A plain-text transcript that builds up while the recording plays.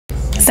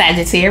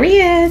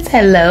Sagittarius,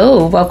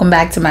 hello, welcome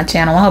back to my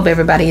channel. I hope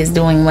everybody is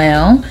doing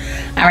well.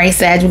 All right,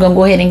 Sag, we're gonna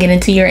go ahead and get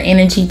into your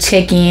energy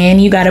check-in.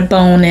 You got a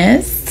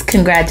bonus.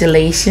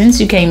 Congratulations,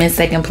 you came in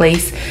second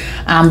place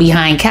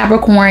behind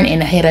Capricorn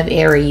and ahead of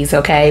Aries.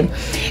 Okay,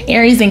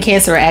 Aries and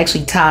Cancer are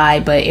actually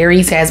tied, but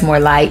Aries has more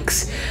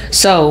likes,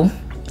 so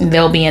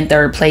they'll be in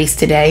third place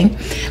today.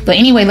 But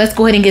anyway, let's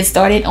go ahead and get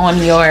started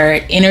on your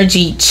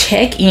energy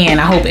check-in.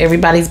 I hope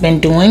everybody's been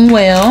doing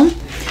well.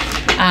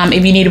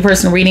 If you need a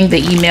personal reading, the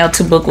email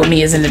to book with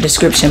me is in the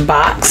description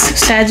box,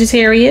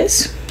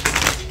 Sagittarius.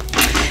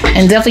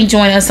 And definitely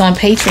join us on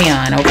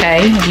Patreon,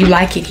 okay? If you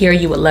like it here,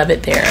 you would love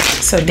it there.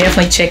 So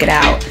definitely check it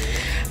out.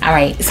 All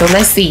right, so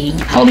let's see.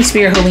 Holy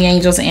Spirit, Holy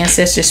Angels,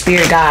 Ancestors,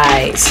 Spirit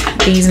Guides.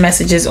 These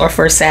messages are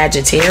for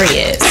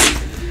Sagittarius.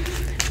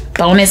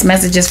 Bonus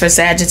messages for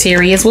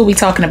Sagittarius. What are we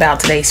talking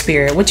about today,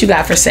 Spirit? What you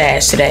got for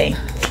Sag today?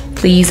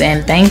 Please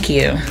and thank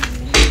you.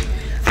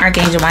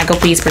 Archangel Michael,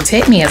 please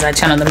protect me as I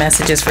channel the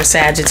messages for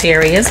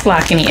Sagittarius.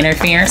 Block any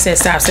interference that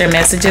stops their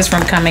messages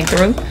from coming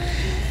through.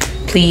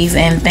 Please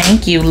and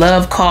thank you.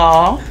 Love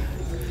call.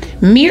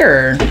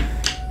 Mirror.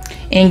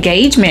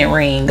 Engagement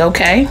ring.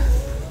 Okay.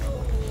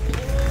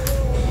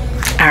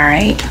 All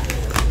right.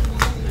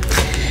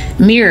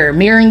 Mirror.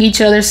 Mirroring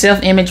each other.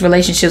 Self-image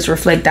relationships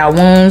reflect our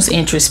wounds.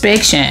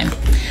 Introspection.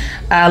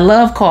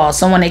 Love call.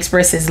 Someone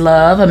expresses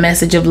love, a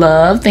message of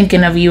love,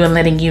 thinking of you and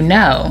letting you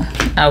know.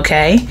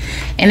 Okay.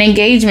 An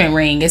engagement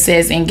ring. It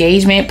says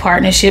engagement,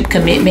 partnership,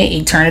 commitment,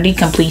 eternity,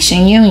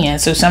 completion, union.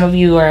 So some of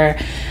you are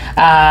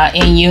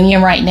in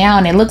union right now,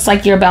 and it looks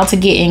like you're about to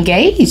get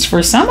engaged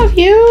for some of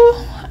you.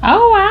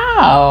 Oh,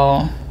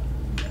 wow.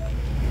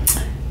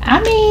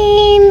 I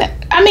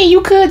mean,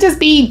 you could just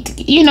be,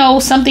 you know,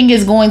 something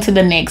is going to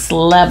the next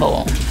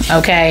level.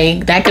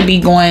 Okay. That could be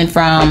going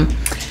from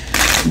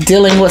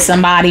dealing with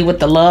somebody with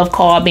the love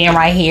call being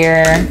right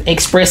here,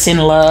 expressing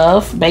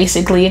love.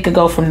 Basically, it could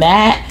go from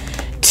that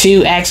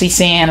to actually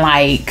saying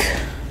like,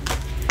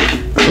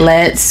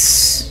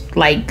 let's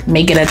like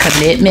make it a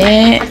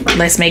commitment.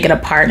 Let's make it a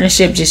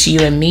partnership, just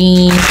you and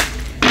me.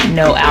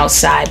 No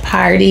outside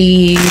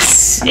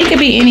parties. It could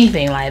be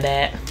anything like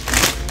that.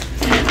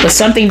 But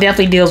something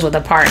definitely deals with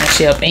a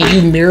partnership and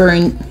you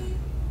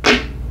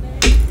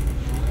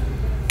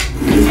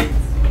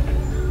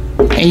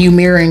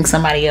mirroring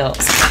somebody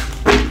else.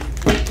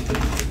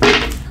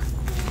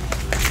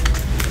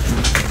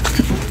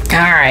 All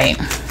right.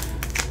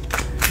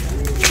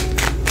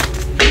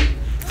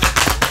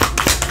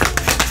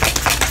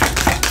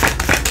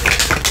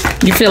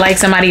 You feel like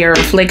somebody a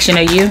reflection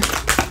of you,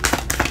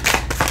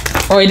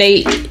 or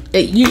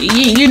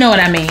you know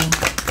what I mean.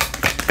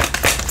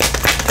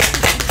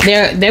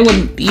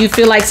 You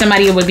feel like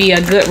somebody would be a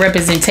good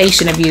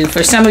representation of you.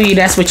 For some of you,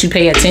 that's what you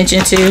pay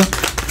attention to.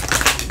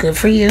 Good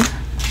for you.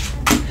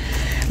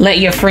 Let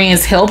your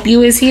friends help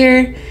you is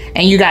here,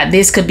 and you got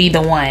this could be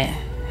the one.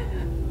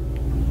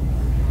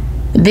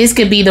 This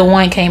could be the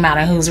one came out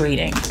of who's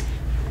reading.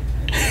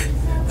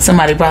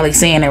 Somebody probably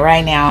saying it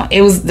right now.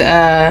 It was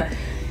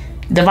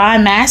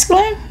Divine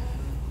Masculine.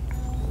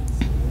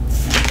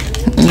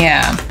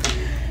 Yeah.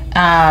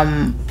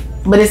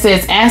 But it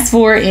says ask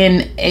for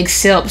and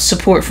accept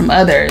support from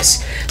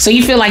others. So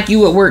you feel like you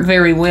would work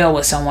very well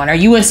with someone, or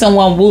you and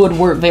someone would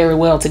work very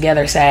well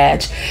together,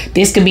 Sag.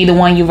 This could be the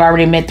one you've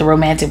already met, the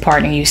romantic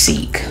partner you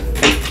seek.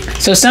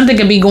 So something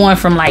could be going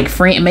from like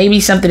friend, maybe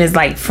something is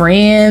like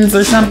friends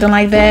or something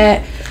like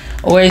that,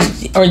 or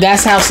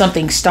that's how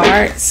something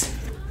starts.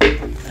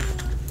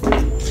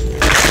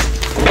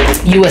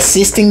 You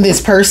assisting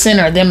this person,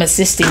 or them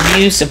assisting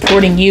you,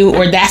 supporting you,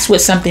 or that's what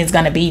something's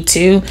going to be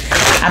too.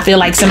 I feel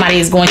like somebody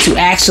is going to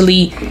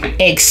actually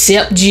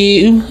accept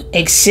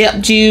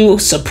you,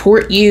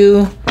 support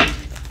you.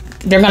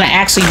 They're going to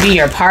actually be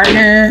your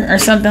partner or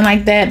something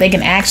like that. They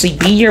can actually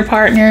be your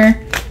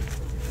partner.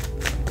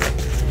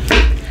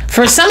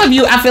 For some of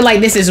you, I feel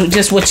like this is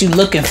just what you're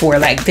looking for.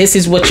 Like this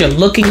is what you're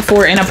looking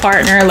for in a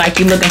partner. Like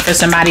you're looking for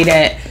somebody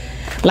that,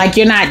 like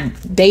you're not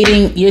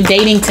dating, you're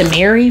dating to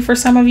marry for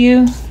some of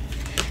you.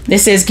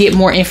 This says get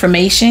more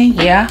information.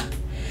 Yeah.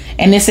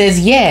 And it says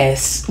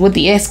yes with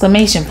the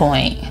exclamation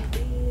point.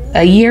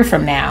 A year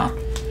from now.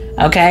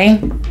 Okay.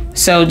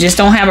 So just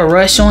don't have a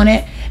rush on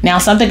it. Now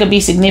something could be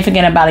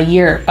significant about a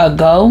year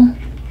ago,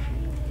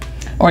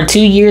 or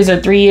 2 years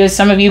or 3 years.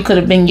 Some of you could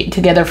have been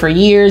together for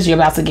years. You're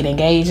about to get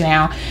engaged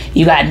now.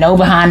 You got no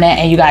behind that,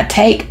 and you got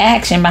take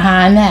action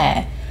behind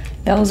that.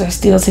 Those are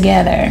still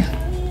together.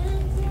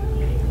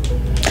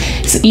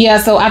 So,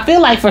 yeah, so I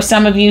feel like for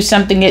some of you,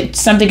 something could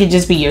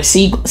just be your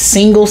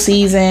single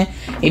season.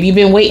 If you've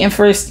been waiting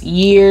for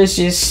years,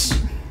 you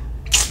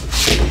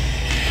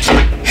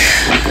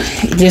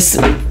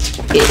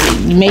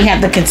may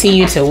have to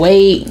continue to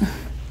wait.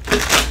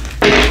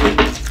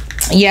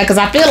 Yeah, because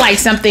I feel like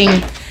something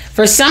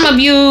for some of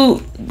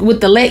you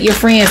with the let your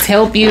friends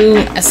help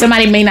you,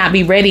 somebody may not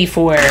be ready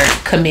for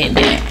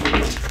commitment.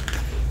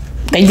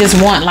 They just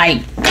want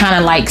like kind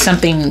of like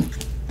something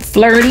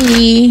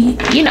flirty,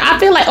 you know. I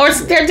feel like, or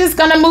they're just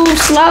gonna move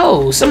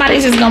slow.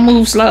 Somebody's just gonna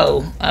move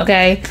slow.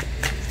 Okay.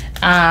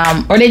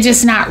 or they're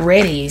just not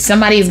ready.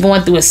 Somebody is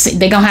going through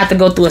they're gonna have to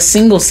go through a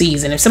single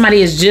season. If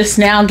somebody is just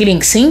now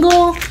getting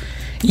single,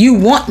 you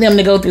want them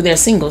to go through their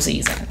single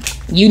season.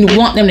 You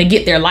want them to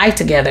get their life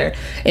together.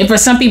 And for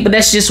some people,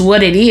 that's just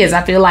what it is.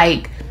 I feel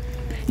like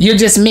you're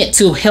just meant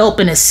to help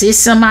and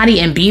assist somebody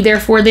and be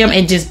there for them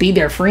and just be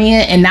their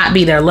friend and not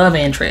be their love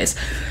interest.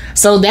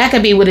 So that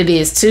could be what it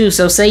is too.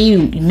 So say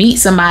you meet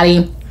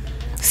somebody,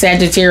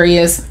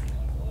 Sagittarius,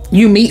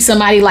 you meet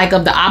somebody like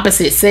of the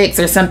opposite sex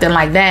or something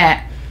like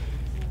that,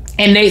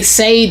 and they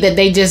say that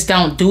they just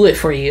don't do it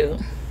for you.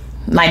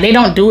 Like they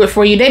don't do it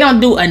for you. They don't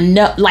do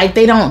enough. Like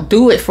they don't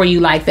do it for you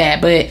like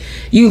that. But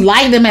you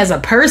like them as a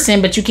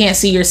person, but you can't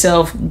see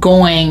yourself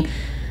going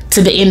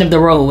to the end of the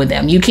road with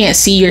them. You can't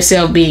see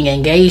yourself being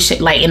engaged,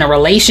 like in a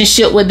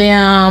relationship with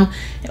them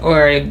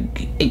or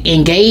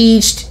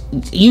engaged.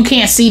 You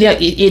can't see that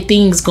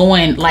things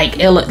going like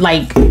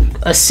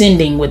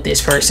ascending with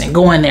this person,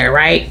 going there,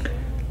 right?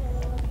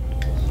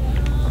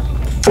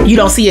 You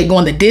don't see it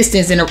going the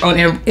distance in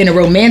a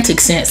romantic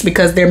sense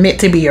because they're meant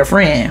to be your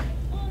friend.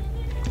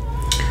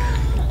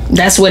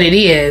 That's what it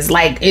is.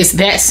 Like, it's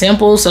that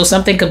simple. So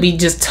something could be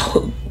just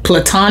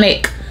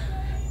platonic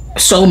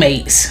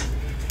soulmates.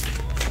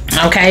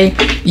 Okay?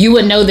 You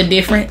would know the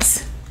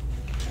difference.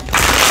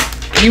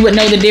 You would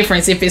know the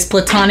difference if it's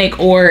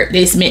platonic or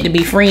it's meant to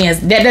be friends.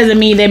 That doesn't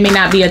mean they may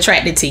not be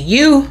attracted to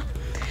you,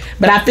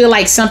 but I feel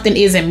like something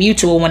isn't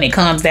mutual when it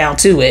comes down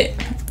to it.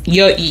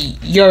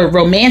 Your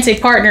romantic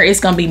partner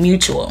is going to be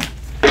mutual.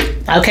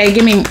 Okay?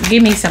 Give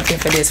me something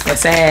for this for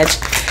Sag.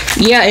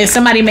 Yeah, and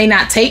somebody may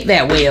not take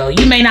that well.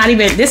 You may not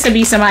even, this would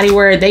be somebody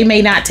where they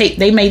may take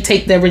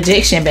the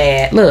rejection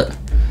bad. Look,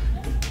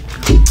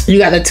 you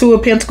got the Two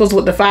of Pentacles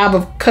with the Five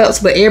of Cups,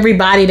 but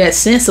everybody that's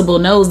sensible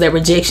knows that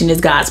rejection is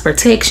God's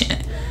protection.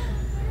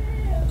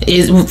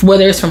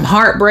 Whether it's from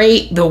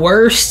heartbreak, the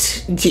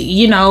worst,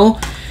 you know,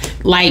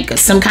 like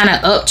some kind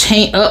of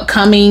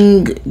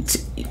upcoming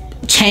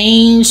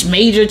change,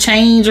 major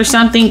change or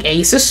something.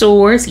 Ace of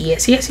Swords,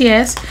 yes, yes,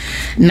 yes.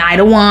 Knight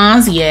of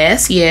Wands,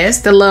 yes,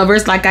 yes. The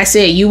Lovers, like I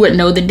said, you would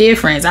know the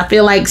difference. I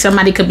feel like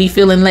somebody could be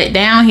feeling let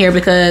down here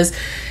because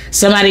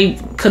somebody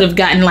could have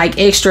gotten like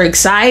extra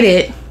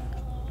excited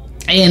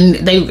and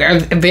they are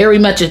very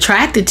much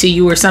attracted to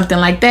you or something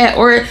like that.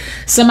 Or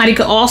somebody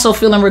could also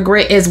feel in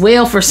regret as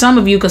well for some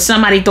of you because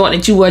somebody thought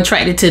that you were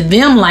attracted to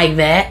them like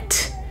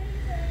that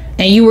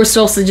and you were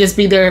supposed to just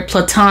be their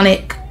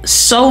platonic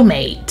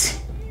soulmate.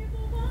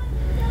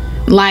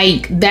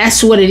 Like,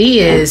 that's what it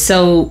is.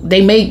 So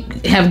they may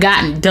have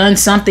done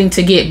something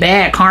to get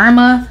bad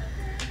karma.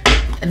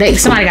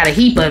 Somebody got a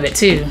heap of it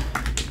too.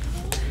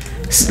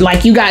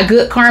 Like, you got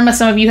good karma.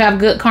 Some of you have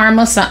good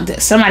karma.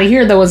 Somebody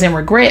here though is in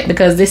regret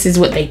because this is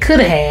what they could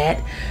have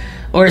had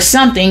or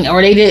something,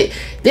 or they did.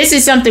 This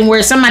is something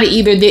where somebody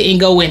either didn't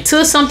go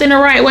into something the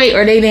right way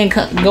or they didn't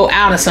go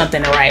out of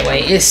something the right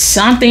way. It's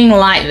something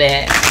like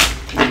that.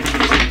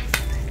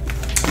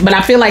 But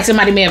I feel like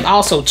somebody may have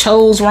also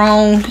chose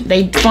wrong.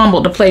 They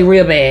fumbled to play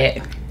real bad.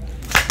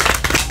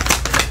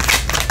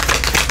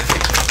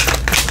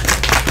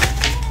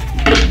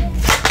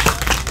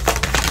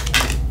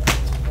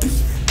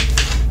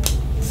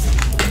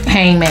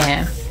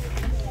 Hangman.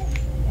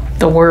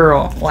 The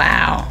World.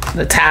 Wow.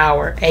 The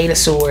Tower. Eight of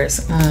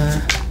Swords.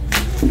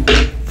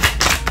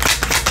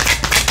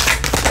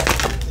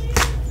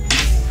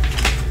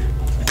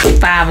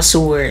 Five of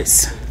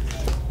Swords.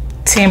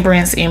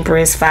 Temperance,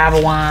 Empress, Five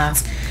of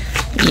Wands.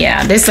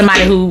 Yeah, there's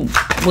somebody who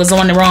was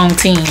on the wrong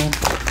team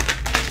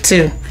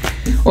too.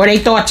 Or they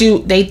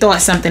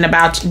thought something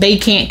about you. They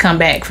can't come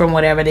back from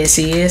whatever this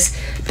is.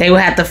 They will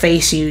have to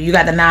face you. You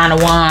got the Nine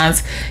of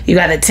Wands. You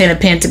got the Ten of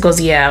Pentacles.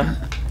 Yeah.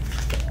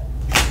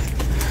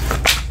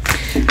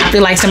 I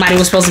feel like somebody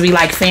was supposed to be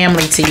like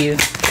family to you.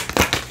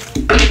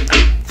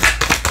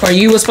 Or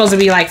you were supposed to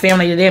be like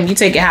family to them. You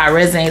take it how it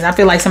resonates. I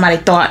feel like somebody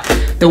thought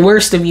the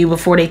worst of you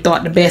before they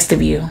thought the best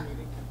of you.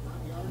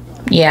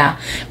 Yeah,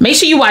 make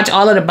sure you watch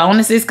all of the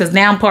bonuses because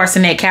now I'm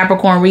parsing that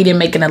Capricorn reading,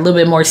 making a little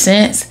bit more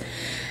sense.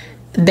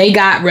 They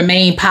got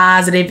remain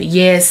positive,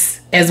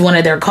 yes, as one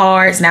of their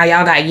cards. Now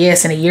y'all got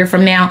yes in a year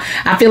from now.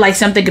 I feel like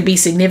something could be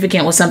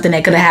significant with something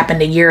that could have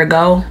happened a year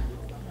ago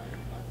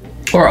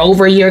or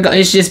over a year ago.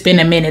 It's just been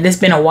a minute. It's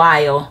been a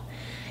while.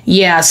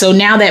 Yeah, so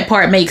now that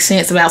part makes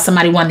sense about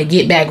somebody wanting to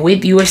get back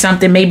with you or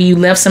something. Maybe you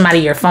left somebody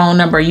your phone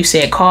number. You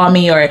said, call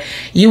me, or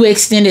you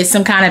extended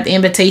some kind of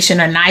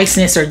invitation or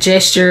niceness or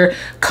gesture,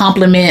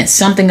 compliment,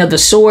 something of the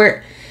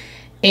sort.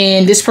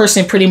 And this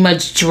person pretty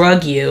much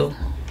drug you.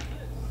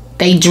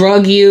 They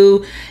drug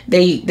you.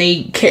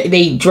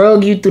 They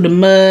drug you through the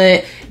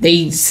mud.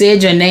 They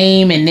said your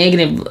name in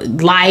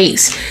negative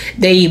lights.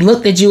 They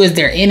looked at you as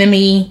their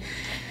enemy.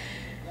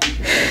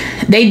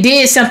 They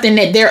did something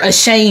that they're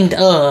ashamed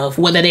of,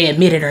 whether they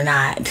admit it or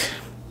not.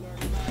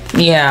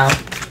 Yeah.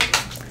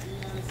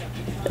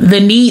 The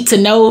need to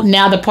know,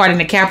 now the part in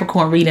the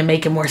Capricorn reading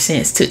making more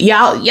sense too.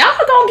 Y'all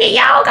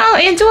gonna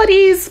enjoy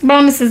these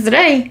bonuses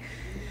today.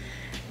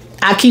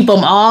 I keep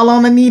them all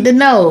on the need to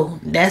know.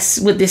 That's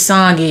what this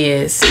song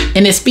is.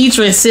 And it's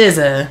featuring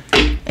SZA.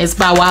 It's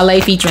by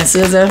Wale featuring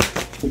SZA.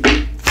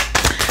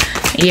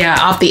 Yeah,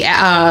 off the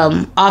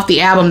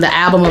album, The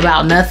Album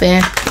About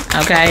Nothing.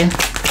 Okay.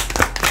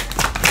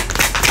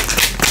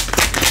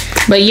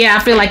 But yeah, I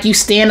feel like you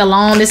stand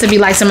alone. This would be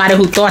like somebody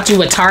who thought you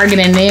were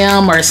targeting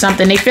them or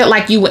something. They felt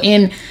like you were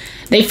in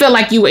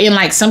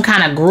like some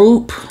kind of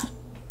group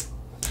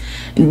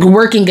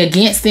working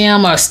against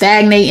them or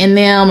stagnating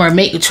them or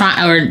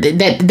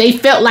that they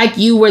felt like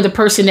you were the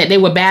person that they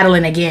were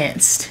battling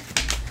against.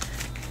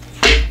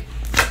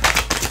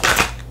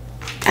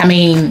 I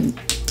mean,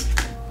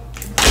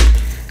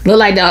 look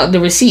like the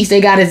receipts they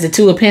got is the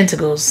Two of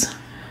Pentacles,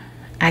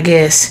 I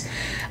guess.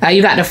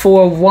 You got the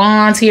Four of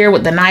Wands here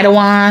with the Knight of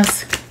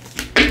Wands.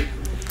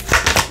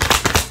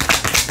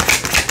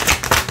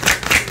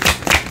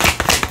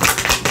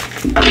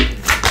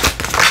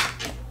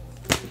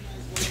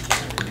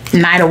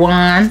 Knight of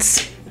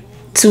Wands.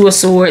 Two of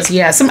Swords.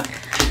 Yeah,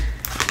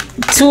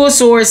 Two of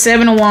Swords,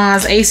 Seven of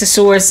Wands, Ace of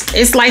Swords.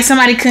 It's like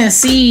somebody couldn't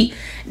see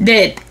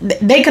that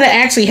they could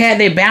have actually had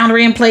their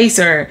boundary in place,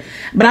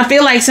 but I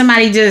feel like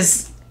somebody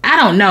just, I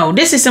don't know.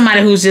 This is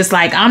somebody who's just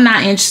like, I'm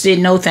not interested.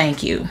 No,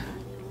 thank you.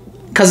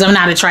 Because I'm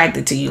not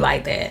attracted to you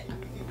like that.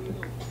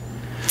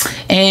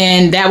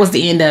 And that was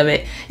the end of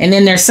it. And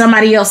then there's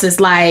somebody else that's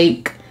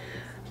like,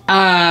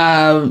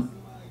 they're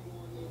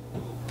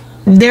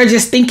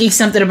just thinking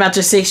something about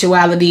your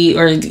sexuality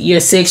or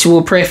your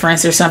sexual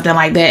preference or something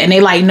like that. And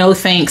they like, no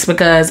thanks,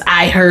 because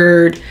I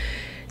heard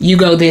you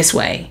go this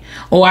way.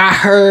 Or I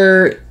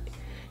heard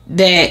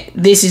that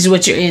this is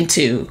what you're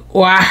into.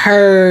 Or I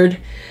heard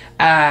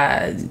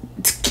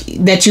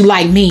that you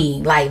like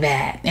me like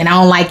that. And I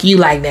don't like you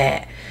like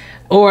that.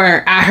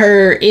 Or I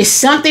heard it's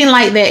something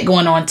like that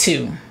going on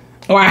too.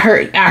 Or I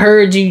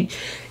heard you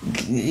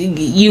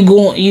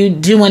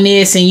doing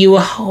this and you a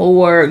hoe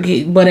or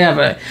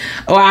whatever.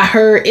 Or I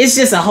heard, it's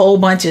just a whole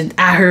bunch of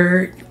I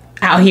heard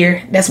out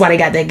here. That's why they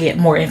got that get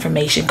more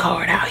information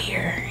card out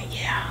here.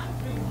 Yeah.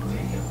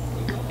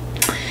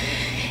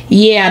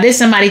 Yeah, there's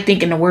somebody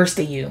thinking the worst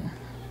of you.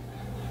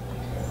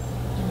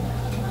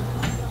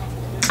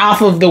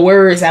 Off of the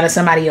words out of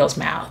somebody else's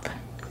mouth.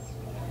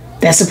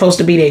 That's supposed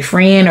to be their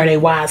friend or their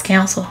wise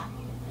counsel.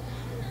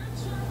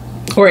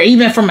 Or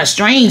even from a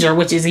stranger,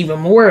 which is even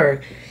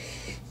more,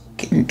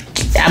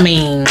 I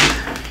mean,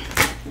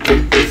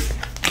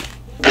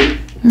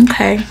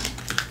 okay.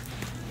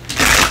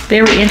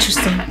 Very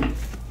interesting.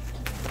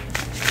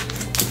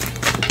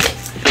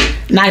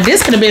 Now,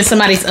 this could have been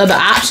somebody's other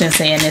option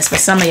saying this for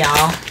some of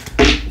y'all.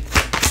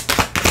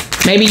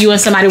 Maybe you and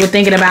somebody were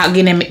thinking about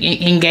getting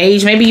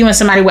engaged. Maybe you and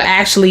somebody were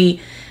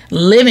actually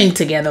living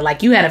together,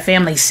 like you had a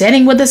family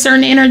setting with a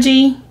certain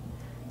energy,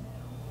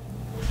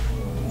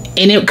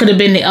 and it could have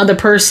been the other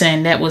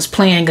person that was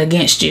playing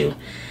against you.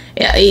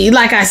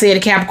 Like I said, the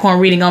Capricorn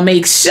reading gonna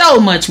make so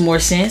much more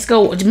sense.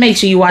 Go make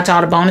sure you watch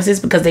all the bonuses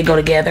because they go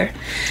together.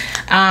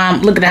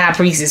 Look at the High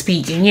Priestess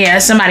peeking. Yeah,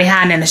 somebody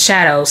hiding in the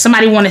shadows.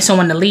 Somebody wanted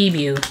someone to leave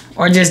you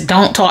or just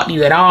don't talk to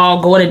you at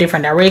all, go in a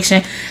different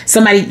direction.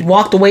 Somebody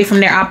walked away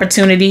from their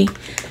opportunity.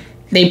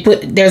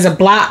 There's a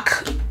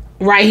block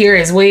right here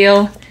as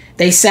well.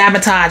 They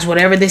sabotage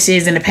whatever this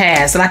is in the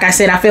past. Like I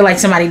said, I feel like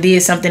somebody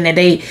did something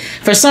that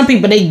for some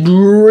people, they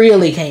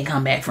really can't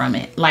come back from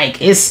it.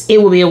 Like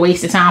it would be a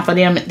waste of time for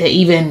them to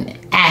even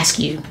ask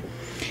you.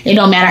 It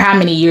don't matter how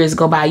many years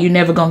go by. You're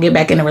never going to get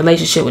back in a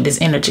relationship with this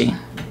energy.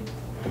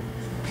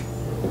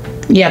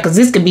 Yeah, because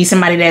this could be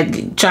somebody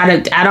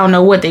that I don't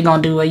know what they're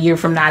going to do a year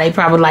from now. They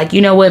probably like,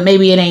 you know what,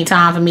 maybe it ain't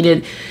time for me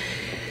to,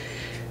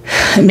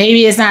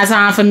 maybe it's not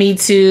time for me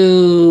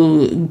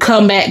to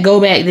go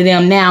back to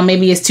them now.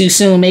 Maybe it's too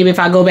soon. Maybe if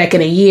I go back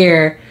in a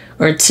year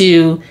or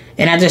two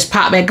and I just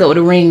pop back up with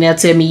a ring, they'll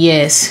tell me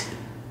yes.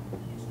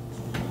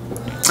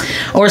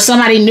 Or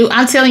somebody knew,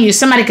 I'm telling you,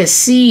 somebody could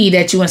see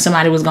that you and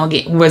somebody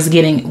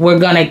we're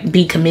gonna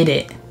be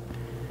committed.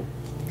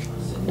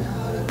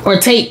 Or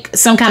take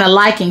some kind of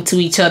liking to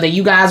each other.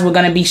 You guys were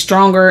gonna be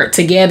stronger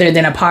together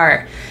than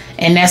apart.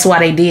 And that's why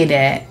they did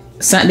that.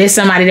 So there's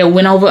somebody that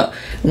went over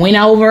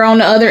on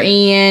the other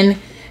end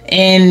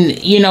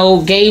and, you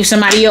know, gave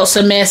somebody else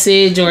a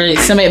message or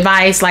some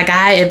advice. Like,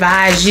 I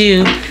advise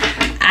you,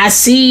 I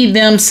see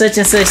them such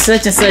and such,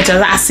 such and such.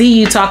 I see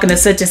you talking to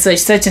such and such,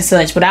 such and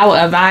such. But I would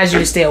advise you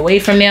to stay away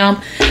from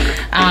them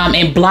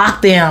and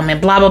block them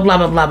and blah, blah, blah,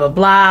 blah, blah, blah,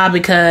 blah.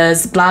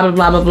 Because blah, blah,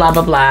 blah, blah, blah,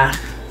 blah, blah.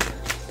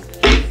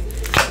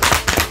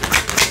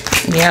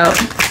 Yep.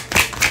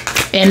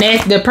 And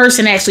the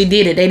person actually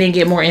did it. They didn't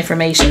get more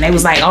information. They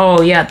was like,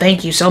 oh, yeah,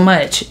 thank you so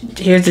much.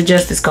 Here's the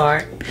justice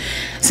card.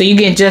 So you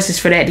get justice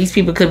for that. These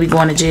people could be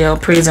going to jail,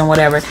 prison,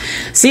 whatever.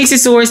 Six of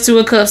Swords, Two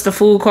of Cups, the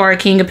Fool card,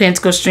 King of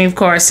Pentacles, Strength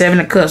card, Seven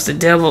of Cups, the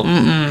Devil.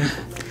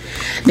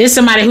 There's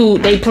somebody who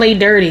they play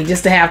dirty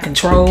just to have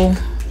control.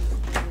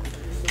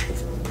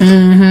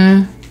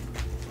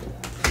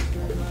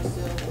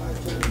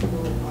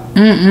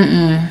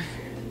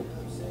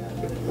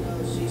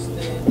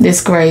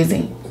 This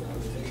crazy.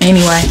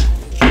 Anyway.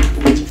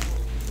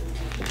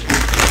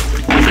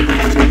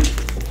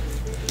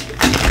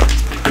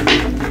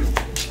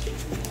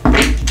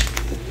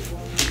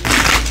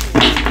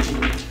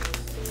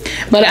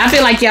 But I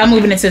feel like y'all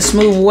moving into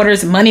smooth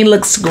waters. Money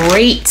looks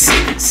great,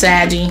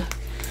 Saggy.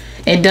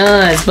 It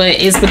does, but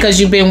it's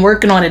because you've been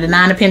working on it. The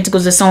 9 of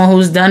Pentacles is someone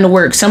who's done the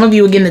work. Some of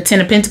you are getting the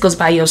 10 of Pentacles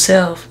by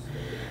yourself.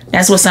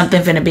 That's what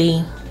something finna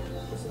be.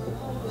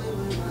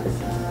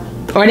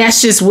 Or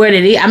that's just what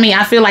it is. I mean,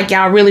 I feel like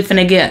y'all really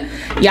finna get,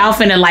 y'all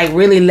finna like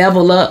really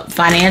level up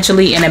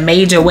financially in a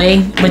major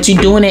way. But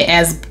you're doing it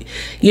as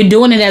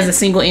a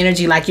single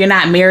energy. Like you're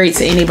not married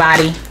to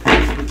anybody.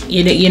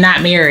 You're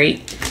not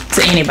married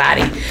to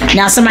anybody.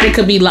 Now somebody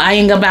could be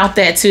lying about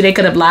that too. They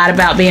could have lied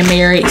about being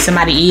married.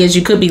 Somebody is.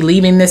 You could be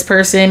leaving this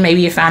person.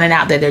 Maybe you're finding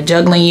out that they're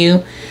juggling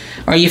you,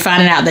 or you're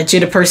finding out that you're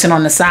the person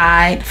on the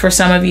side. For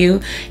some of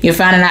you, you're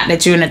finding out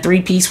that you're in a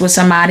 3-piece with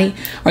somebody,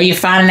 or you're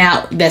finding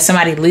out that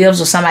somebody lives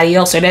with somebody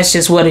else, or that's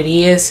just what it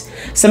is.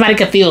 Somebody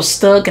could feel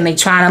stuck and they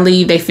trying to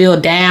leave. They feel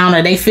down,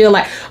 or they feel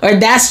like, or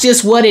that's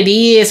just what it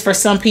is for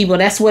some people.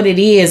 That's what it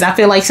is. I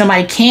feel like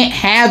somebody can't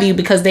have you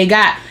because they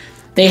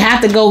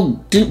have to go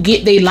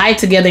get their life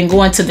together and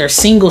go into their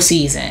single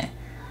season.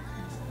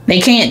 They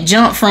can't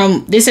jump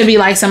from, this would be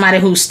like somebody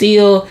who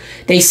still,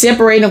 they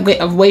separate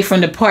away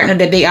from the partner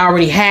that they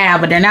already have,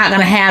 but they're not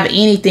going to have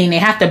anything. They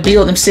have to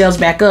build themselves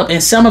back up.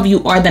 And some of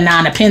you are the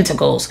 9 of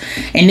Pentacles.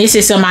 And this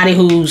is somebody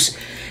who's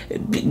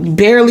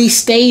barely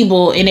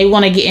stable and they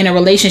want to get in a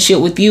relationship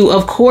with you.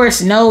 Of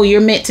course, no,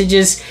 you're meant to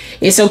just,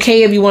 it's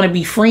okay if you want to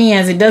be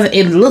friends.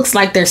 It looks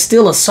like they're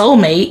still a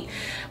soulmate.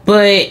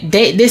 But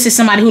this is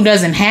somebody who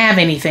doesn't have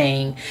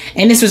anything.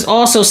 And this was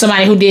also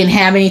somebody who didn't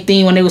have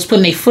anything when they was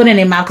putting their foot in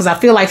their mouth. Because I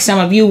feel like some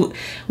of you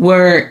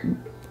were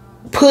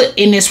put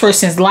in this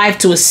person's life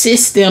to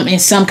assist them in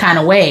some kind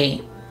of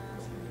way.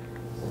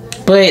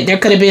 But there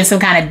could have been some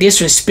kind of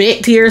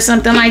disrespect here or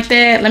something like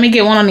that. Let me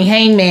get one on the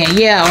Hangman.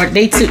 Yeah, or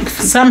they took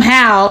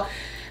somehow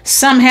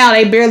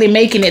they barely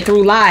making it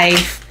through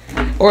life,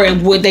 or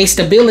with their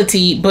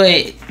stability,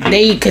 but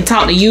they could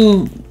talk to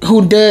you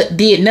who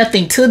did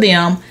nothing to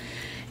them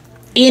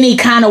any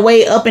kind of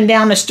way up and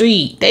down the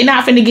street. They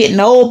not finna get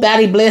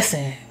nobody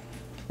blessing.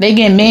 They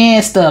getting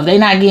man stuff. They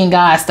not getting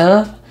God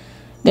stuff.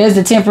 There's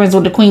the Temperance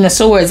with the Queen of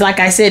Swords. Like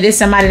I said, this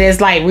somebody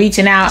that's like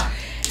reaching out,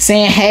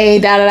 saying, hey,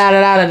 da da da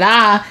da da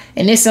da.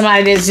 And this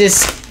somebody that's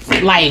just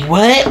like,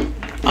 what?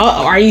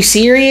 Oh, are you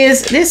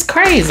serious? This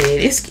crazy.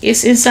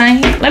 It's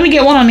insane. Let me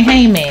get one on the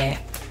Hangman.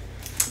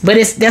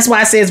 But that's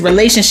why it says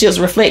relationships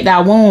reflect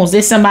our wounds.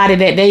 This somebody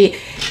that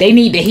they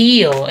need to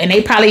heal. And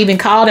they probably even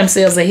call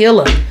themselves a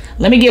healer.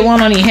 Let me get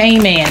one on the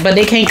Hangman. But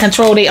they can't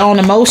control their own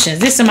emotions.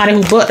 This is somebody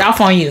who bucked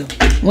off on you.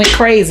 Went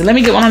crazy. Let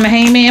me get one on the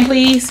Hangman,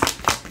 please.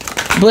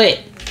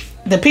 But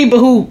the people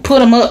who put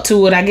them up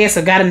to it, I guess,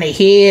 or got in their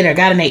head or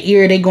got in their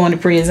ear, they going to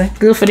prison.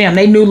 Good for them.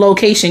 They new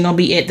location going to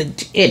be at the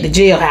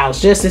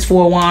jailhouse. Justice,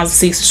 4 of Wands,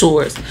 6 of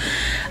Swords.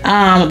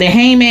 The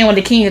Hangman with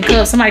the King of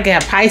Cups. Somebody can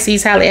have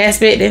Pisces highly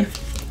aspected.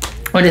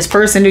 Or this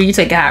person, do you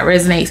take it how it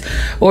resonates,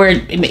 or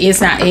it's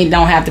not, it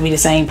don't have to be the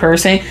same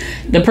person.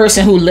 The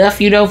person who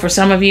left you though, for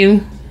some of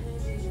you,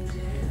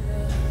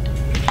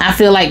 I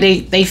feel like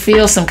they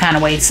feel some kind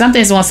of way.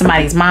 Something's on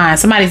somebody's mind.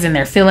 Somebody's in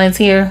their feelings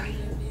here.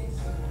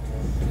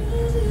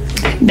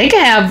 They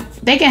can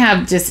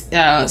have just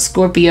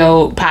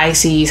Scorpio,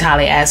 Pisces,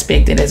 highly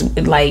aspected as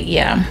like,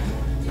 yeah.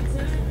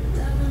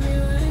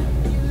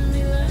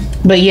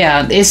 But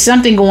yeah, it's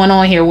something going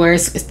on here where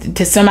it's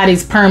to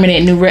somebody's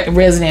permanent new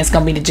residence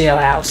gonna be the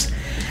jailhouse.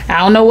 I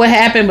don't know what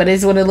happened, but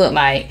it's what it looked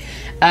like.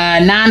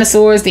 9 of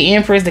Swords, the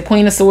Empress, the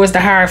Queen of Swords, the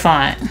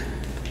Hierophant.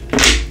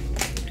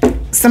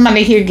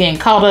 Somebody here getting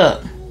caught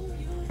up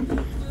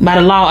by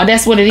the law.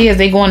 That's what it is.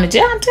 They going to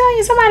jail. I'm telling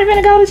you, somebody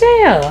gonna go to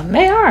jail.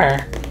 They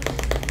are.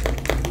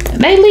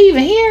 They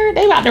leaving here.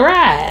 They about to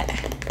ride.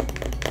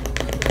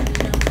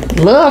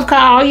 Love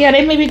call. Yeah,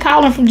 they may be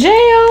calling from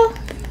jail.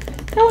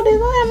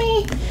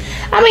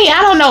 I mean,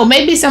 I don't know.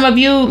 Maybe some of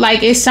you,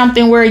 like, it's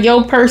something where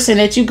your person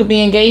that you could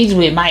be engaged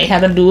with might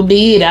have to do a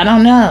bid. I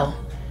don't know.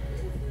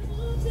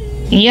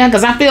 Yeah,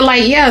 because I feel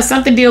like, yeah,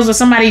 something deals with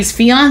somebody's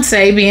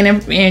fiance being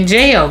in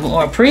jail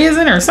or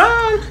prison or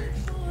something.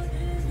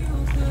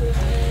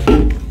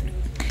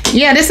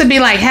 Yeah, this would be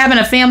like having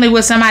a family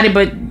with somebody,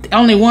 but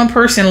only one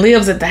person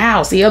lives at the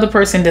house. The other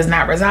person does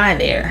not reside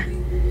there.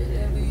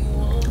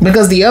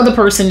 Because the other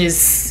person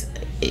is,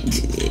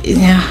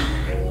 yeah.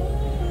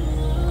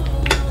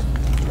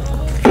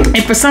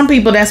 And for some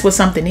people, that's what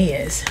something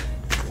is.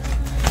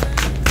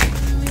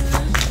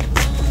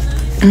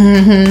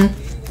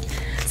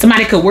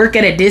 Somebody could work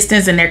at a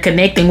distance and they're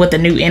connecting with a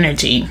new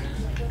energy.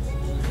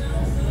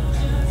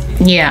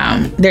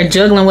 Yeah, they're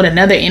juggling with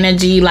another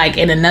energy, like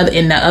in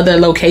the other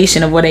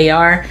location of where they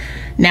are.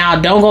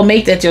 Now, don't go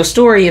make that your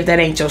story if that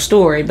ain't your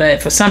story.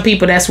 But for some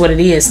people, that's what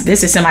it is.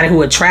 This is somebody who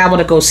would travel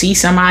to go see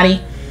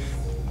somebody,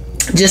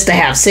 just to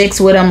have sex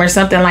with them or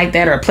something like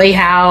that, or a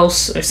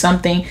playhouse or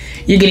something.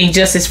 You're getting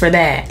justice for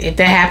that. If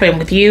that happened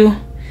with you,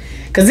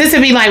 because this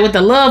would be like with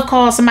the love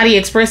call, somebody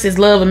expresses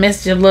love, a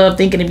message of love,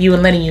 thinking of you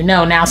and letting you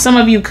know. Now, some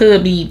of you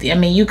could be, I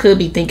mean, you could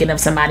be thinking of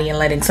somebody and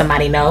letting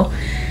somebody know.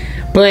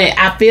 But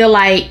I feel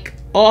like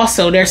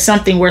also there's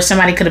something where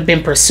somebody could have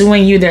been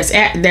pursuing you. There's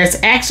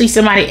actually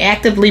somebody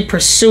actively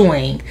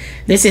pursuing.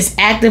 This is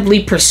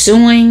actively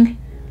pursuing.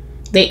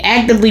 They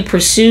actively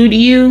pursued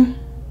you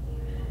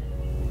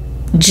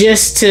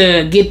just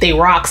to get their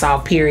rocks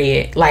off,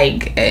 period.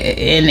 Like,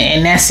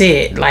 and that's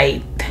it.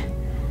 Like,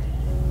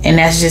 and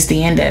that's just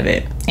the end of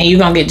it. And you're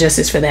gonna get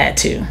justice for that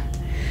too.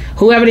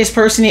 Whoever this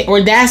person is,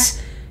 or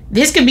this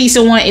could be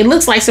someone, it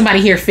looks like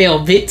somebody here fell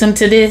victim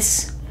to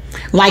this.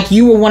 Like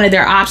you were one of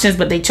their options,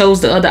 but they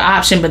chose the other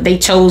option, but they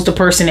chose the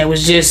person that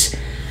was just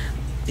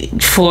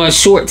for a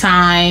short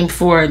time,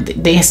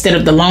 instead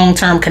of the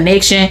long-term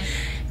connection.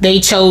 They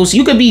chose,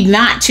 you could be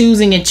not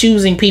choosing and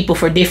choosing people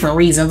for different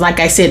reasons. Like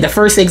I said, the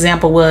first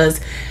example was,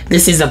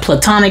 this is a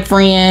platonic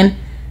friend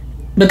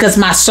because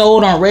my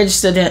soul don't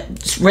register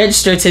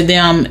to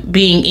them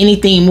being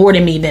anything more to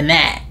me than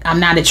that. I'm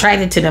not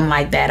attracted to them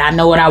like that. I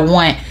know what I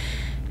want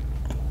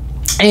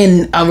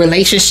in a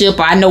relationship,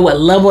 or I know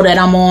what level that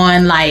I'm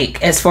on,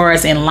 like as far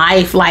as in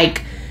life,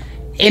 like,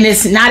 and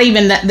it's not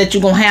even that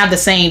you're gonna have the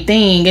same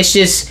thing. It's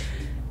just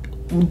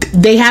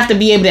they have to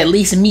be able to at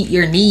least meet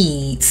your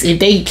needs. If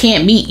they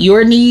can't meet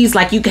your needs,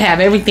 like you can have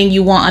everything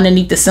you want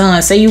underneath the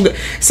sun. Say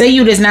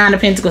you this 9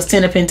 of Pentacles,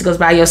 10 of Pentacles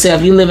by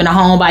yourself. You live in a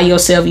home by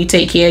yourself. You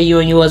take care of you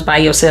and yours by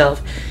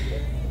yourself.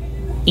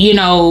 You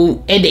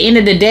know, at the end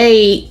of the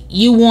day,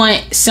 you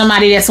want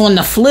somebody that's on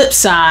the flip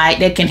side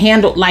that can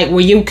handle, like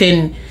where you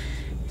can,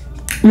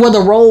 well,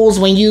 the roles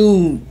when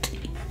you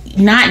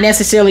not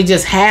necessarily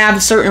just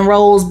have certain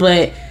roles,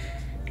 but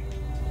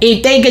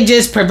if they could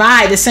just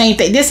provide the same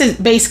thing. This is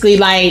basically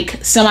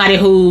like somebody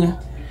who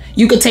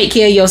you could take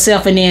care of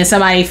yourself, and then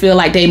somebody feel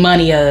like their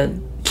money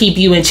keep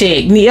you in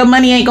check. Your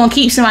money ain't gonna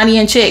keep somebody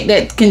in check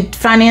that can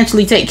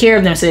financially take care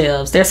of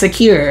themselves. They're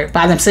secure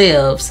by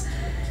themselves.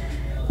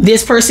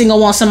 This person gonna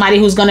want somebody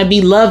who's gonna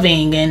be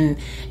loving, and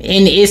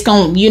it's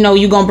gonna, you know,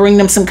 you're gonna bring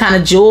them some kind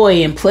of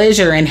joy and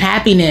pleasure and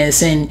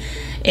happiness and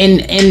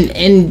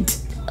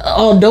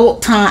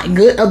adult time,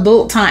 good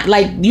adult time.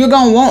 Like, you're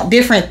gonna want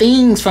different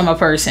things from a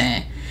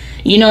person.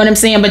 You know what I'm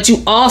saying? But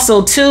you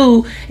also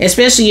too,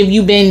 especially if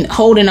you've been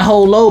holding a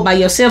whole load by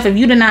yourself, if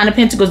you the 9 of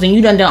Pentacles and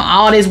you done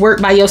all this work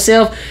by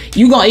yourself,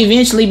 you gonna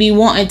eventually be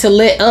wanting to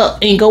let up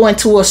and go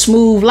into a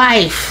smooth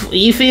life.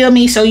 You feel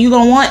me? So you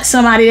gonna want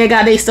somebody that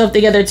got their stuff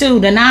together too.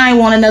 The 9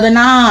 want another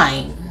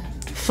 9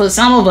 for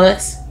some of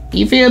us.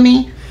 You feel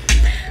me?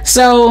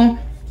 So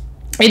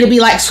it'll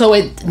be like, so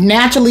it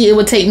naturally, it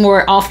would take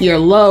more off your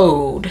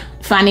load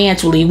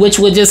financially, which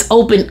would just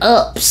open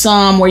up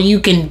some where you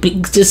can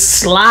just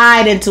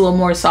slide into a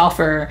more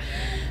softer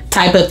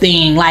type of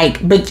thing.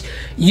 Like, but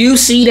you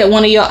see that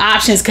one of your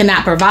options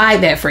cannot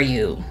provide that for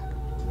you.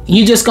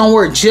 You just gonna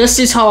work just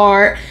as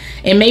hard,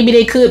 and maybe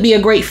they could be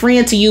a great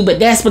friend to you, but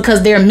that's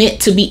because they're meant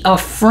to be a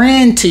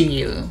friend to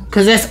you,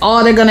 because that's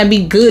all they're gonna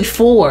be good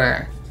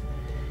for.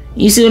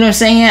 You see what I'm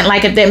saying?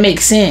 Like, if that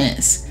makes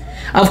sense.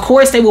 Of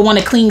course, they will want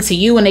to cling to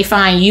you, and they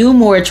find you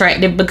more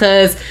attractive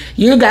because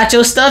you got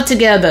your stuff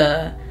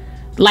together.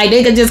 Like,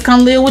 they could just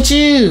come live with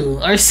you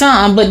or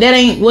something, but that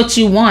ain't what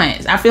you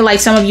want. I feel like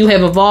some of you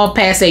have evolved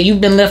past that.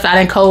 You've been left out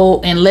in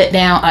cold and let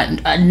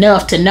down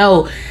enough to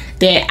know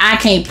that I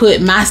can't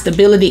put my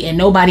stability in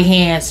nobody's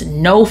hands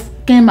no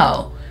fucking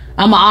more.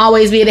 I'ma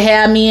always be able to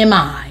have me in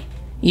mind.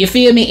 You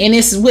feel me? And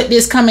this is what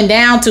this coming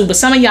down to. But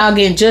some of y'all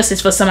getting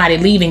justice for somebody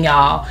leaving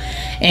y'all.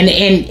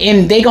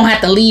 And they gonna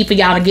have to leave for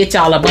y'all to get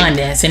y'all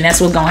abundance. And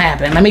that's what's gonna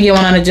happen. Let me get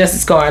one on the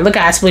justice card. Look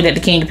how I split at the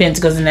King of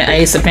Pentacles and the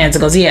Ace of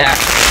Pentacles. Yeah.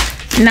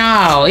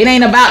 No, it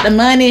ain't about the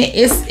money.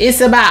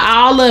 It's about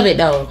all of it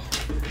though.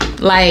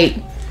 Like,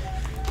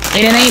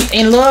 and it ain't,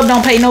 and love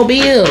don't pay no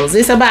bills.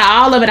 It's about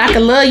all of it. I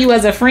can love you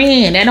as a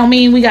friend. That don't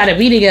mean we gotta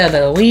be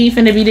together. We ain't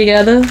finna be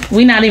together.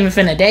 We not even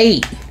finna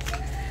date.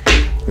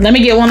 Let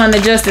me get one on the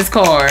justice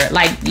card.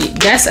 Like,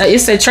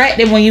 it's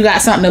attractive when you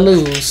got something to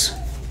lose.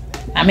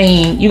 I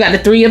mean, you got the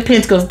 3 of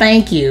Pentacles.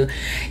 Thank you.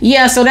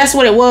 Yeah, so that's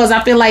what it was.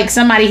 I feel like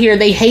somebody here,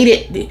 they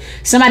hated,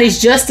 somebody's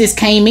justice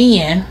came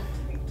in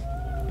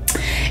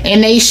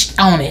and they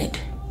on it.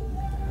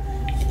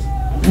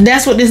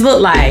 That's what this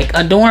looked like.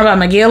 Adorned by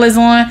Miguel is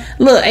on.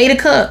 Look, 8 of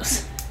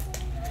Cups.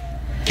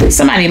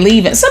 Somebody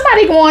leaving.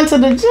 Somebody going to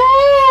the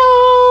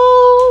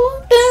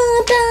jail.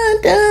 Dun,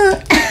 dun,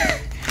 dun.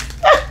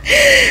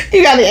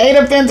 You got the 8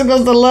 of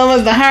Pentacles, the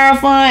Lovers, the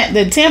Hierophant,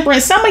 the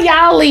Temperance. Some of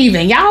y'all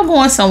leaving. Y'all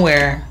going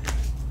somewhere.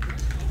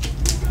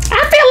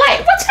 I feel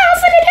like, what y'all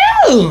finna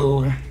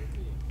do?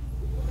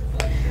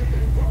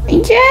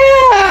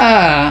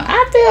 Yeah.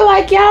 I feel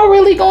like y'all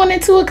really going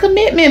into a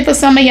commitment for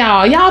some of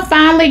y'all. Y'all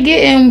finally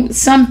getting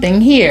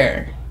something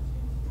here.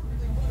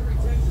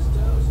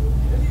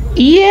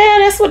 Yeah,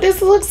 that's what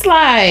this looks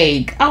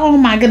like. Oh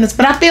my goodness.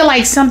 But I feel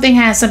like something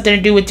has something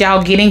to do with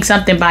y'all getting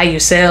something by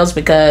yourselves,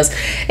 because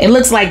it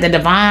looks like the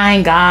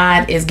divine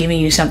God is giving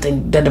you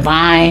something. The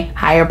divine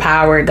higher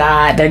power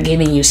God, they're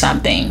giving you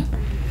something.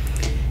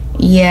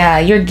 Yeah,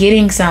 you're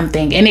getting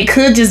something. And it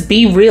could just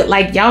be real,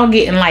 like y'all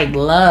getting like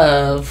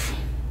love.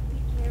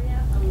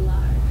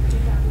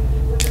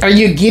 Or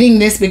you're getting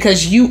this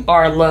because you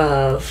are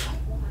love.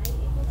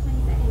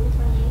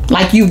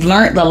 Like you've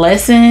learned the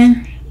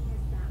lesson.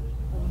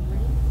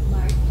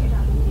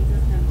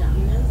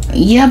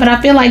 Yeah, but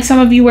I feel like some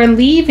of you are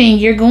leaving.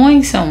 You're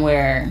going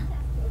somewhere.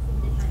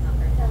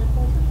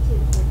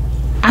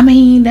 I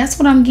mean, that's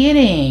what I'm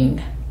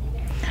getting.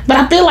 But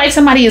I feel like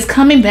somebody is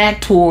coming back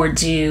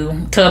towards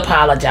you to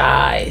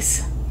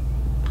apologize.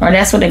 Or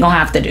that's what they're going to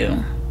have to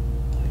do.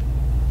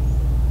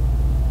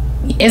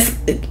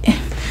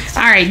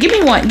 All right, give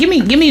me one. Give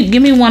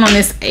me one on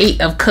this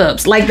 8 of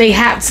Cups. Like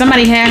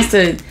somebody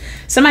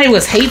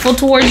was hateful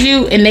towards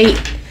you, and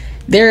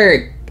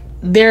they're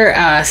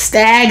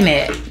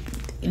stagnant.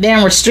 They're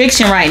in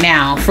restriction right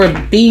now for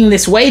being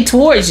this way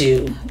towards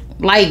you.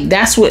 Like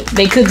that's what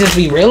they could just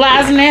be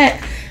realizing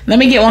that. Let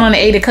me get one on the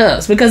 8 of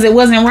Cups because it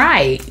wasn't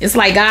right. It's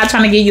like God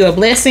trying to give you a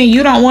blessing.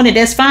 You don't want it,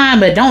 that's fine,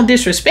 but don't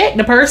disrespect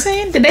the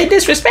person. Did they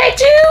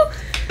disrespect you?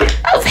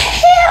 Oh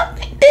hell,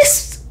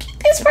 this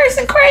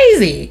person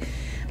crazy.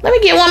 Let me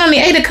get one on the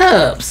 8 of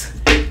Cups.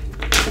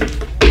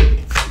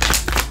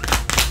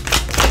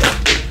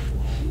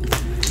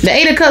 The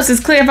 8 of Cups is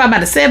clarified by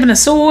the 7 of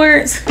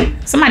Swords.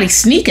 Somebody's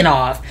sneaking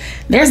off.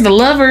 There's the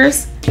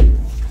Lovers.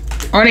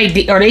 Are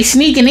they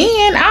sneaking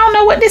in? I don't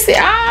know what this is.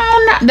 I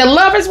don't know. The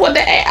Lovers with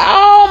the...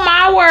 Oh,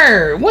 my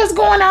word. What's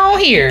going on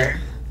here?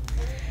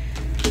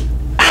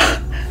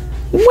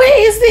 What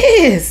is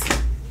this?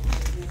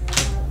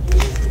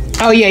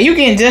 Oh, yeah. You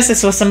getting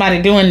justice for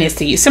somebody doing this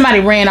to you. Somebody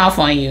ran off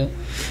on you.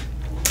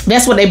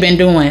 That's what they've been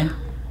doing.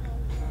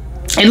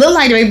 It looked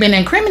like they've been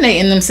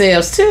incriminating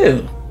themselves,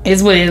 too.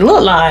 Is what it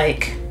looked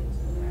like.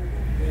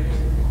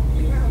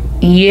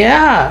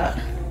 Yeah.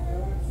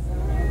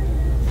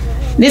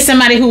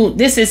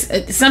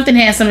 Something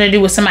has something to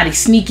do with somebody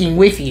sneaking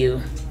with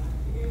you.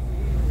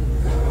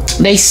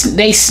 They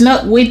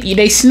snuck with you.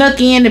 They snuck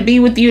in to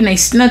be with you, and they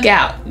snuck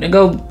out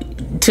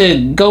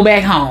to go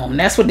back home.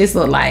 That's what this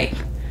looked like.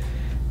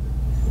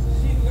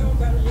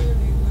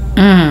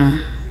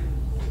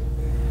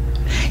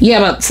 Yeah,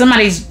 but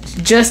somebody's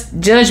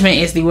judgment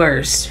is the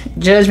worst.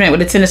 Judgment with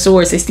the 10 of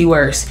Swords is the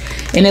worst.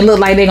 And it looked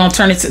like they're gonna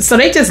turn it to, so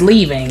they just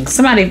leaving.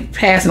 Somebody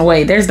passing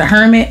away. There's the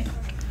Hermit.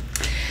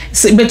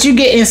 So,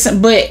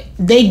 but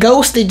they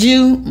ghosted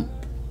you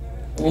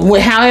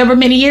with however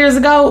many years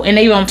ago, and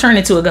they gonna turn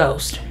into a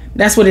ghost.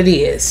 That's what it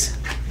is.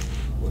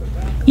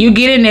 You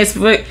get in this,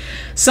 but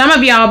some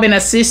of y'all been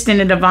assisting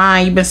the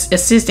divine. You've been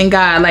assisting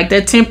God. Like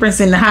the Temperance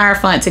and the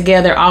Hierophant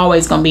together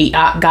always gonna be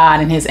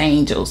God and his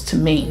angels to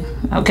me.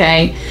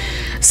 Okay,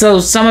 so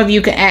some of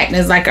you can act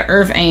as like an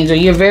earth angel.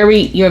 You're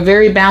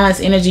very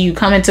balanced energy. You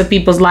come into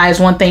people's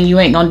lives. One thing you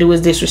ain't gonna do is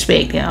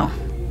disrespect, y'all.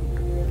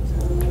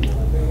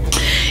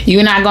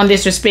 You're not gonna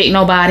disrespect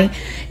nobody,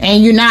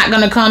 and you're not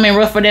gonna come and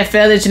ruffle their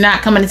feathers. You're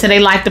not coming into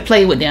their life to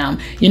play with them.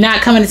 You're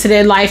not coming into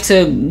their life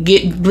to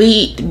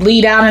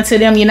bleed out into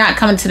them. You're not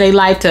coming to their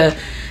life to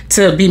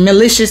be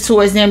malicious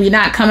towards them. You're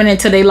not coming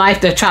into their life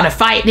to try to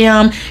fight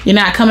them. You're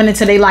not coming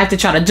into their life to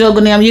try to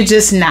juggle them. You're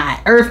just not.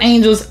 Earth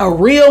angels, a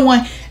real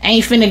one,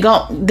 ain't finna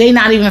go. They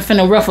not even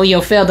finna ruffle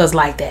your feathers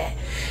like that.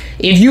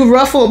 If you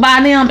ruffled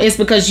by them, it's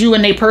because you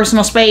in their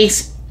personal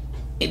space.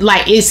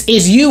 Like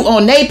it's you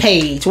on their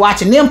page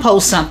watching them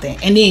post something,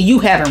 and then you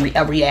having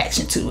a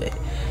reaction to it.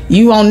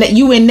 You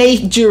in their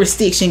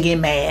jurisdiction get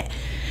mad.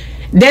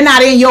 They're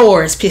not in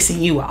yours,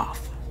 pissing you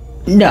off.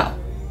 No,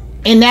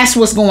 and that's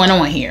what's going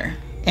on here.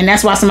 And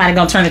that's why somebody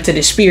gonna turn it to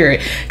the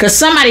spirit, because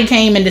somebody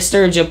came and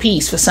disturbed your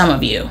peace. For some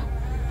of you,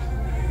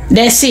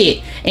 that's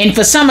it. And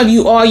for some of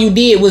you, all you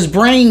did was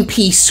bring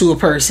peace to a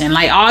person.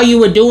 Like all you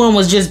were doing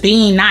was just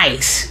being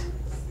nice,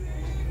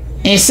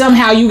 and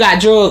somehow you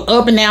got drugged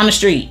up and down the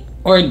street,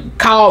 or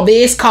called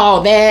this,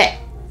 called that,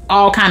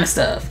 all kind of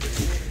stuff.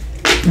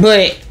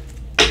 But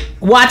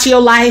watch your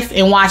life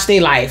and watch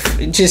their life.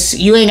 Just,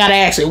 you ain't gotta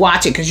actually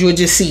watch it, because you'll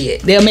just see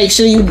it. They'll make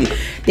sure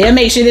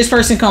this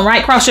person come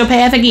right across your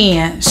path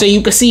again, so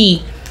you can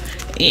see.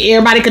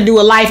 Everybody could do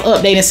a life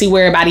update and see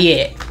where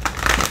everybody at.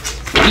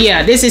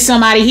 Yeah, this is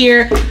somebody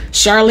here.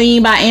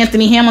 Charlene by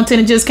Anthony Hamilton,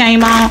 it just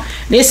came on.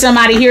 There's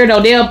somebody here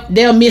though,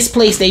 they'll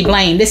misplace their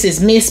blame. This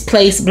is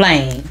misplaced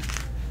blame.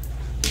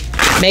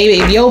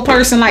 Baby, if your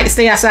person like to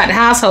stay outside the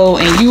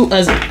household, and you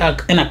as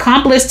an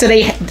accomplice to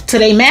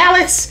they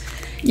malice,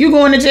 you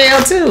going to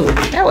jail too.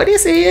 That what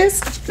this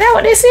is. That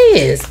what this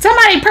is.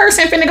 Somebody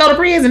person finna go to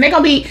prison. They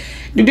gonna be,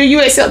 do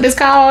you accept this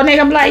call? And they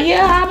gonna be like,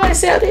 yeah, I'm gonna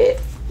accept it.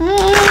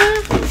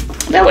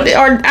 That what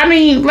or I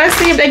mean, let's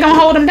see if they gonna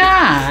hold them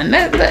down.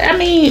 I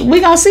mean,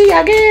 we gonna see,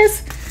 I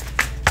guess.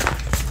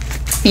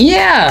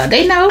 Yeah,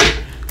 they know.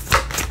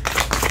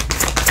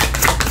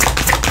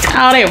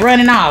 All that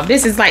running off.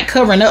 This is like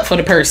covering up for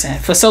the person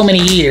for so many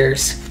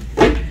years.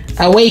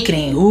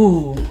 Awakening.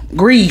 Ooh.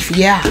 Grief.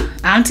 Yeah.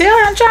 I'm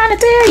trying to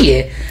tell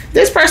you.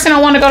 This person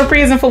don't want to go to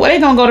prison for what they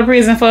gonna go to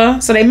prison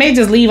for. So they may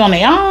just leave on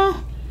their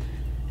own.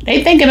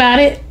 They think about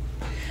it.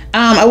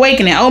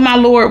 Awakening. Oh my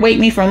Lord, wake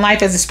me from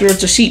life as a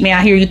spiritual sheep. May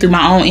I hear you through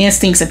my own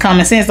instincts and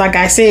common sense. Like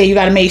I said, you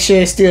got to make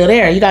sure it's still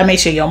there. You got to make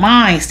sure your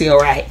mind's still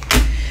right.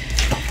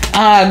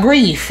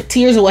 Grief.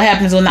 Tears are what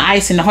happens when the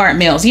ice in the heart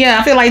melts. Yeah,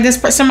 I feel like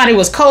somebody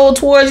was cold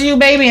towards you,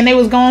 baby, and they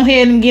was going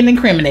ahead and getting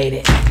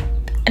incriminated.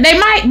 They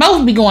might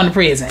both be going to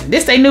prison.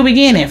 This they new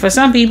beginning for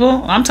some people.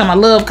 I'm talking about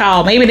love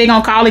call. Maybe they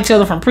gonna call each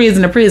other from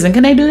prison to prison.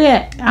 Can they do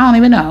that? I don't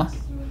even know.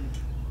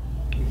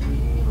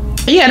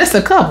 Yeah, that's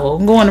a couple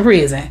going to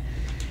prison.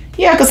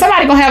 Yeah, because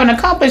somebody gonna have an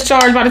accomplice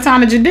charge by the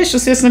time the judicial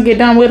system get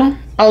done with them.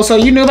 Oh, so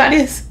you knew about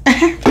this?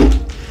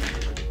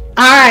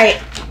 All right,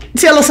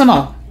 tell us some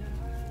more.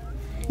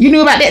 You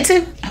knew about that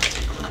too?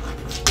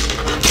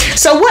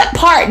 So what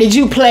part did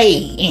you play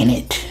in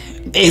it?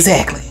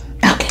 Exactly.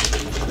 Okay.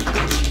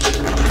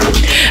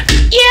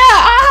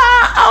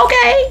 Yeah,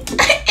 okay.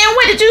 And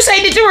what did you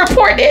say? Did you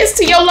report this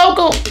to your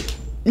local?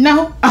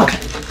 No? Okay.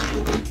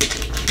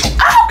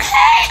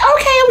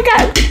 Okay, we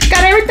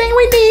got everything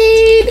we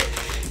need.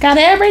 Got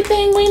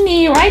everything we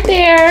need right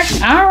there.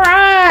 All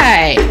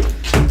right.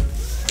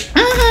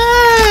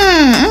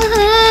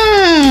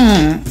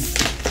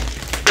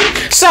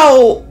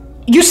 So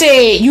you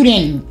said you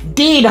didn't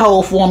dig the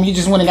hole for them. You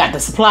just went and got the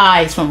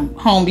supplies from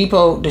Home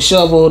Depot, the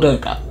shovel, the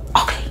okay.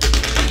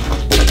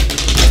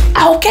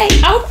 All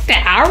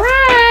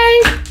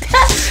right.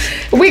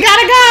 We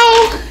gotta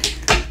go.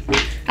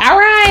 All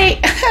right.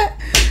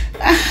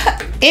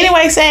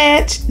 Anyway,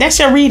 Sag, that's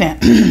your reading.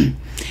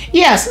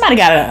 Yeah, somebody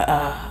got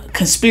a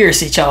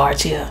conspiracy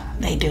charge here.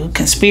 They do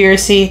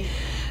conspiracy.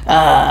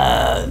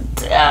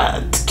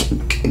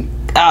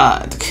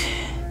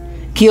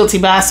 Guilty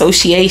by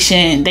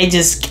association. They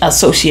just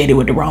associated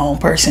with the wrong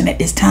person at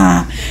this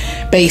time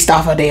based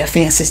off of the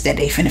offenses that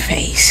they finna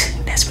face.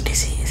 That's what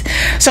this is.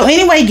 So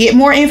anyway, get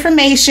more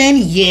information.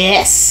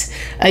 Yes,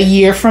 a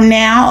year from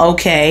now.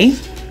 Okay.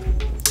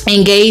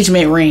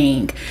 Engagement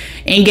ring.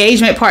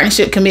 Engagement,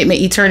 partnership,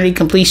 commitment, eternity,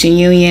 completion,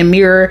 union,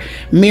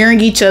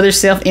 mirroring each other's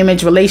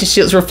self-image,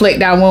 relationships,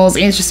 reflect our wounds,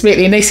 introspect.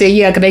 And they say,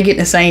 yeah, because they get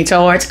the same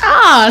charge.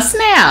 Ah,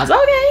 snaps.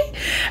 Okay.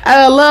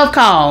 Love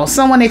call.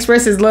 Someone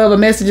expresses love, a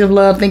message of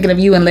love, thinking of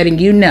you and letting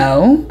you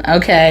know.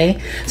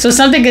 Okay. So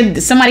somebody could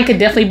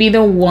definitely be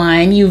the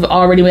one. You've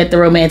already met the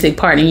romantic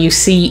partner you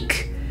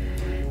seek.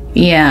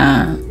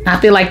 Yeah,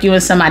 I feel like you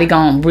and somebody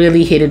gonna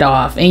really hit it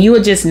off, and you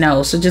would just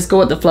know. So just go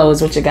with the flow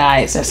is what your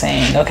guides are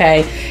saying,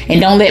 okay?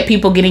 And don't let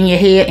people get in your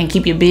head, and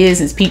keep your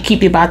business.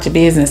 Keep you about your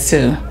business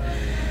too.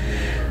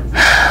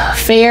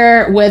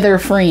 Fair Weather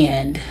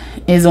Friend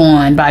is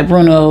on by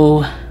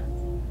Bruno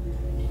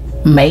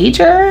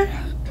Major.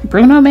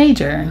 Bruno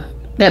Major.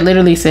 That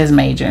literally says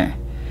Major.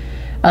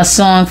 A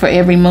Song for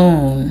Every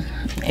Moon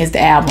is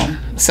the album.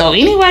 So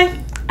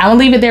anyway, I will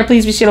leave it there.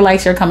 Please be sure to like,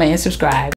 share, comment, and subscribe.